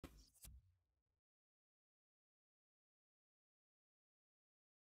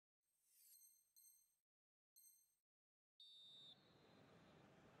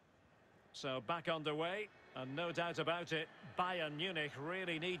So back underway, and no doubt about it, Bayern Munich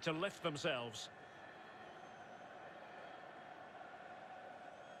really need to lift themselves.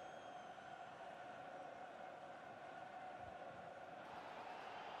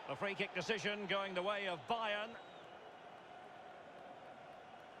 A free kick decision going the way of Bayern.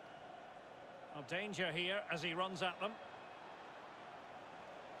 A danger here as he runs at them.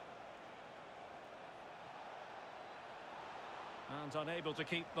 And unable to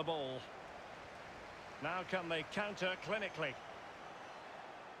keep the ball. Now can they counter clinically?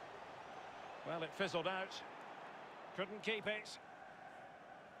 Well, it fizzled out. Couldn't keep it.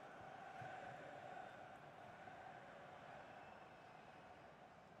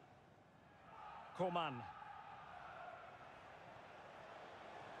 Coman.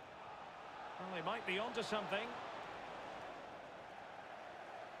 Well, they might be onto something.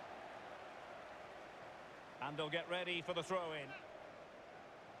 And they'll get ready for the throw-in.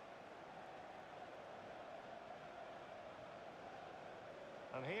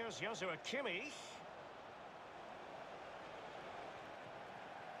 And here's Joshua Kimmich.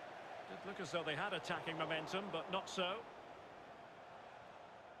 Did look as though they had attacking momentum, but not so.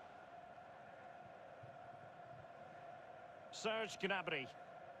 Serge Gnabry.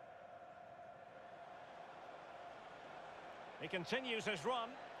 He continues his run.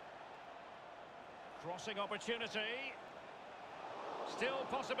 Crossing opportunity. Still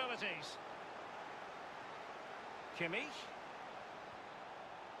possibilities. Kimmich.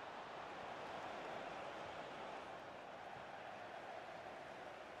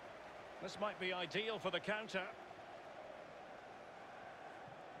 This might be ideal for the counter.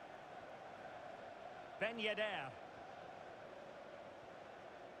 Ben Yedder.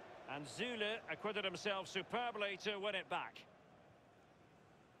 And Zule acquitted himself superbly to win it back.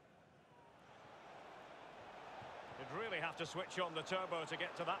 You'd really have to switch on the turbo to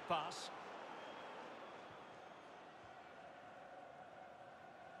get to that pass.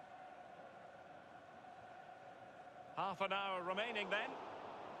 Half an hour remaining then.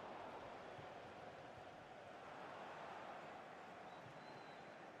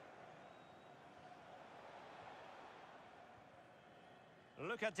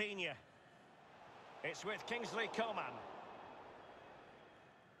 Look at Digne. It's with Kingsley Coman.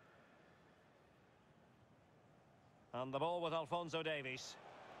 And the ball with Alphonso Davies.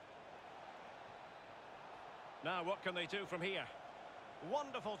 Now what can they do from here?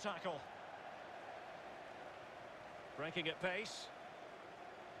 Wonderful tackle. Breaking at pace.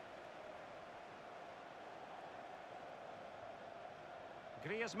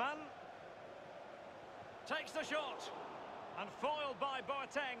 Griezmann. Takes the shot. And foiled by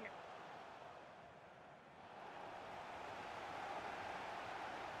Boateng.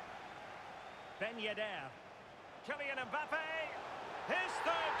 Ben Yedder. Kylian Mbappe. His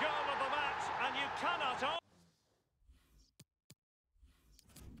third goal of the match, and you cannot...